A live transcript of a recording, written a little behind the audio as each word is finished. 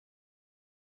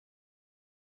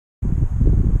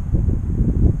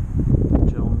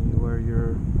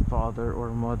father or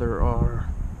mother are.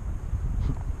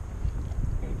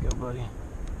 There you go, buddy.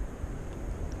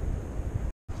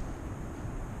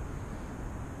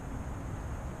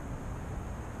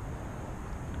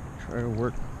 Try to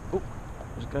work. Oh,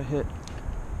 just got hit.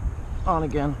 On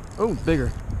again. Oh,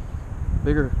 bigger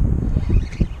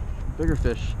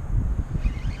fish.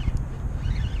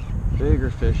 Bigger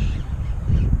fish.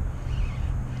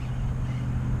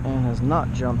 And has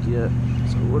not jumped yet.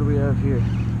 So what do we have here?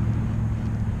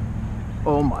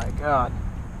 Oh my god.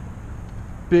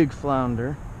 Big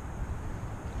flounder.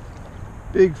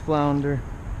 Big flounder.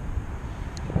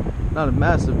 Not a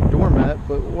massive doormat,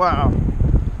 but wow.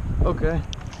 Okay.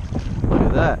 Look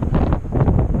at that.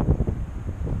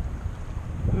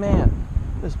 Man,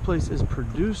 this place is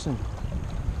producing.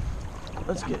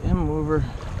 Let's get him over.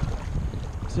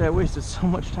 See, I wasted so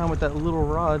much time with that little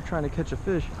rod trying to catch a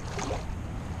fish.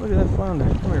 Look at that flounder.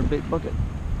 Come here, bait bucket.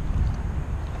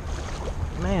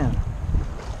 Man.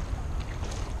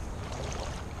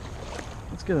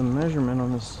 Let's get a measurement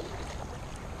on this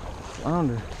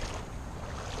flounder.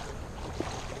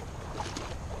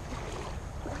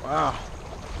 Wow.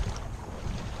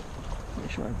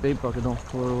 Make sure my bait bucket don't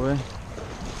float away.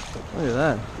 Look at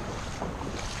that.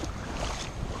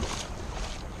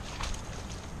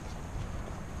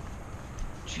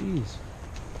 Jeez.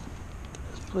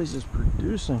 This place is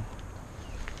producing.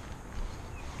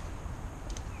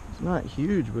 He's not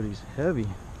huge, but he's heavy.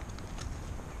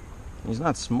 He's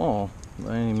not small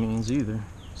by any means either.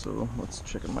 So let's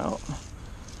check him out.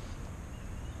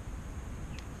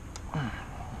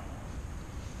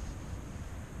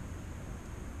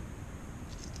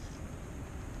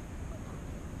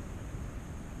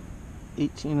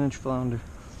 "18-inch flounder."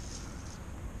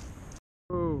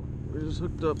 Oh, we just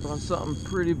hooked up on something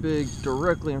pretty big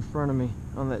directly in front of me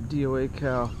on that DOA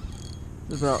cow.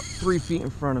 It was about 3 feet in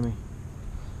front of me.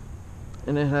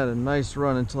 And it had a nice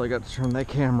run until I got to turn that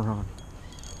camera on.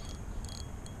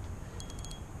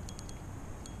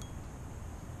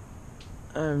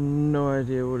 I have no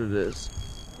idea what it is.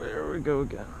 There we go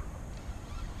again.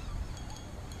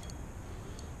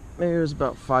 Maybe it was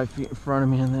about 5 feet in front of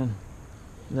me, and then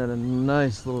it had a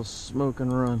nice little smoke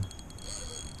and run.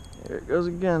 Here it goes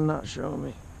again, not showing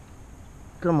me.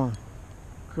 Come on.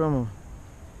 Come on.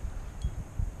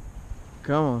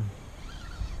 Come on.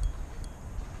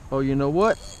 Oh, you know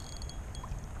what?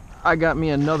 I got me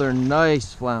another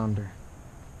nice flounder.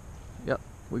 Yep,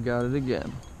 we got it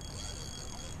again.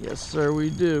 Yes, sir,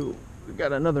 we do. We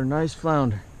got another nice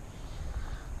flounder.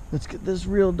 Let's get this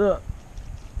reeled up.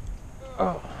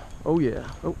 Oh yeah.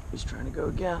 Oh, he's trying to go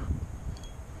again.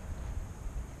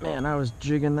 Man, I was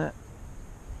jigging that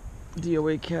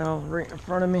DOA cow right in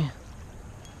front of me.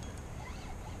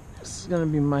 This is gonna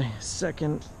be my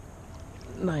second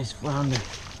nice flounder.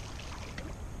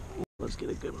 Let's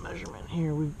get a good measurement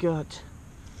here. We've got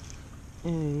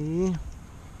a,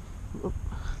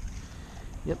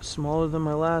 yep, smaller than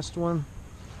my last one,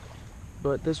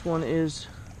 but this one is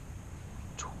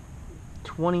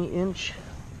 20-inch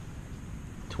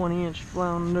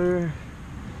flounder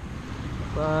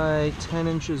by 10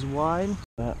 inches wide.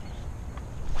 That.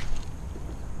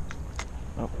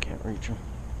 Oh, can't reach him.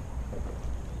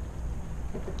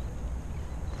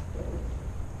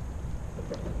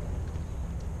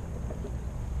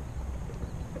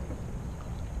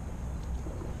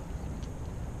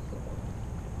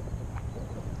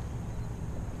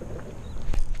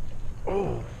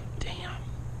 Oh, damn.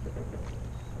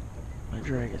 My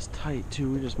drag is tight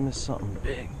too. We just missed something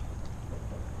big.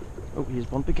 Oh, he's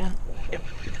bumped again? Yep,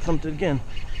 thumped it again.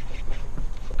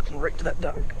 Coming right to that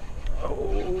dock.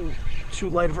 Oh, too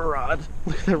light of a rod.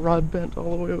 Look at that rod bent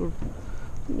all the way over.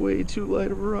 Way too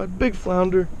light of a rod. Big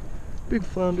flounder. Big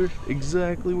flounder.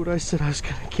 Exactly what I said I was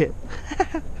gonna get.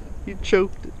 He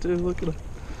choked it too. Look at him.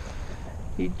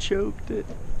 He choked it.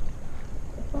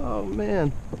 Oh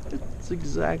man, it's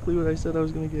exactly what I said I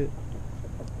was gonna get.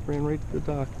 Ran right to the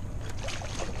dock.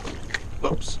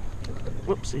 Whoops.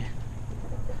 Whoopsie.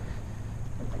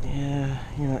 Yeah,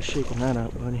 you're not shaking that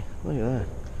out, buddy. Look at that.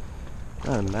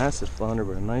 Not a massive flounder,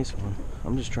 but a nice one.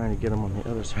 I'm just trying to get him on the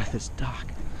other side of this dock.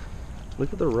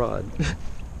 Look at the rod.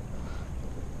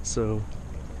 So,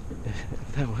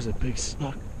 if that was a big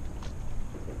snook.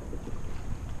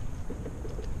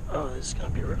 Oh, this is gonna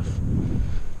be rough.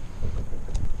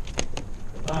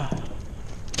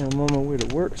 I'm on my way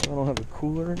to work, so I don't have a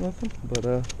cooler or nothing, but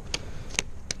alright,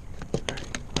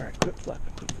 quit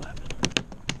flapping,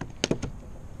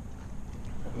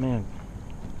 man,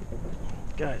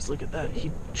 guys, look at that.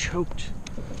 He choked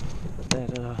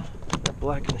that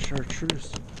blackened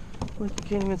chartreuse. Look, you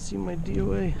can't even see my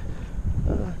DOA.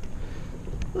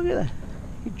 Look at that.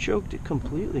 He choked it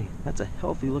completely. That's a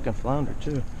healthy looking flounder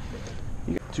too.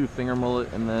 You got 2-finger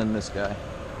mullet and then this guy.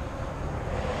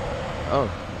 Oh,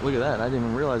 look at that. I didn't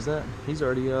even realize that. He's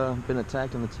already been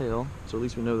attacked in the tail, so at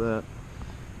least we know that.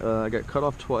 I got cut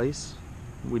off twice.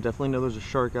 We definitely know there's a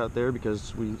shark out there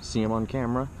because we see him on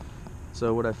camera.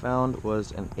 So what I found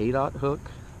was an 8/0 hook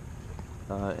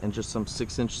and just some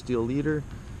 6-inch steel leader.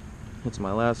 It's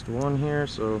my last one here,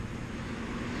 so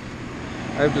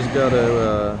I've just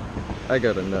gotta I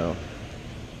gotta know.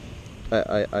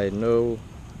 I know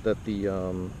that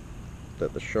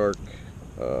the shark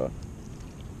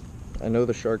I know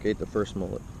the shark ate the first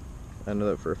mullet. I know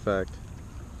that for a fact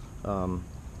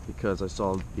because I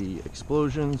saw the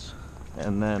explosions,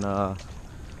 and then I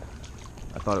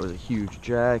thought it was a huge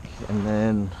jack, and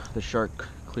then the shark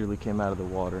clearly came out of the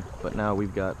water. But now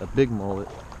we've got a big mullet.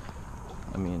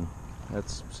 I mean,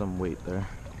 that's some weight there.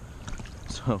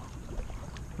 So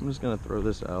I'm just gonna throw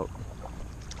this out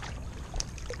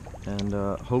and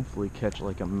hopefully catch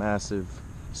like a massive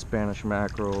Spanish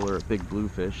mackerel or a big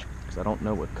bluefish, because I don't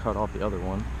know what cut off the other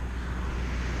one.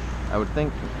 I would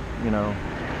think, you know,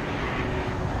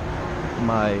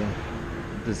 my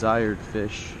desired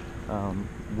fish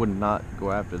would not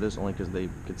go after this, only because they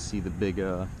could see the big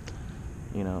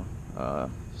you know,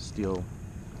 steel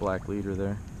black leader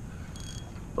there.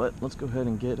 But let's go ahead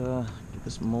and get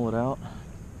this mullet out.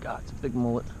 God, it's a big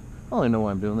mullet. I don't even know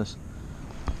why I'm doing this.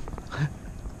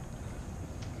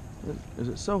 Is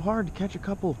it so hard to catch a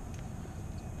couple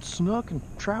snook and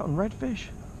trout and redfish?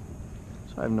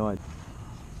 So I have no idea.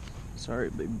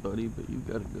 Sorry, big buddy, but you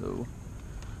gotta go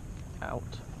out.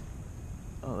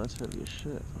 Oh, that's heavy as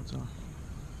shit. What's on?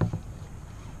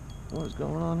 What is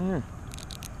going on here?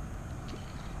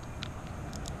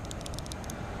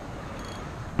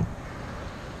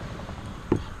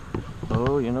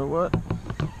 Oh, you know what?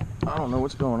 I don't know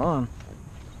what's going on.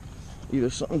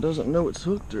 Either something doesn't know it's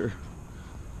hooked, or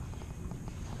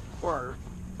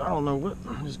I don't know what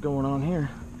is going on here.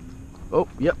 Oh,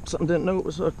 yep, something didn't know it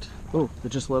was hooked. Oh, it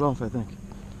just let off, I think.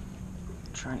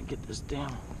 I'm trying to get this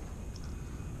down.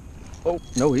 Oh,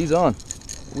 no, he's on.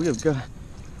 We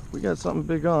got something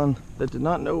big on that did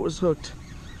not know it was hooked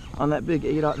on that big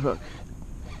 8/0 hook.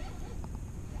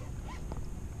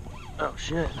 Oh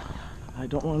shit. I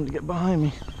don't want him to get behind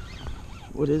me.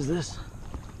 What is this?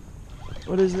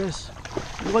 What is this?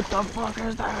 What the fuck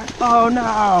is that? Oh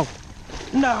no!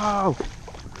 No!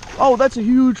 Oh, that's a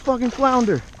huge fucking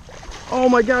flounder. Oh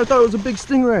my god, I thought it was a big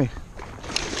stingray.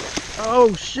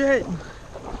 Oh shit.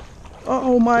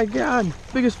 Oh my god.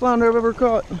 Biggest flounder I've ever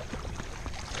caught.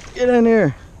 Get in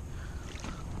here.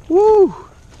 Woo!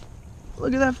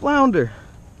 Look at that flounder.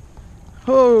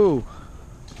 Oh.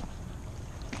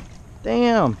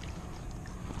 Damn.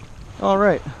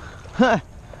 Alright.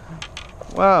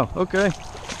 Wow, okay.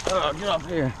 Oh, get off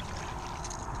here.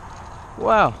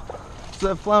 Wow. So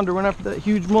that flounder went after that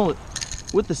huge mullet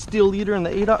with the steel leader and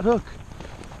the 8/0 hook.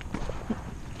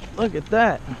 Look at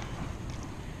that.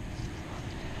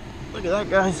 Look at that,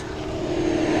 guys.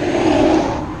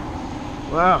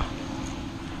 Wow.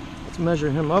 Let's measure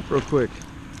him up real quick.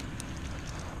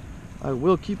 I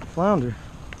will keep the flounder.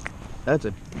 That's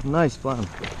a nice flounder.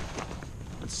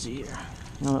 Let's see here.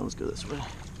 You know what, let's go this way.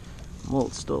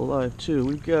 Mullet's still alive too.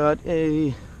 We've got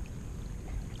a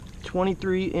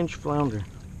 23-inch flounder.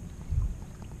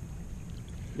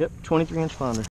 Yep, 23-inch flounder.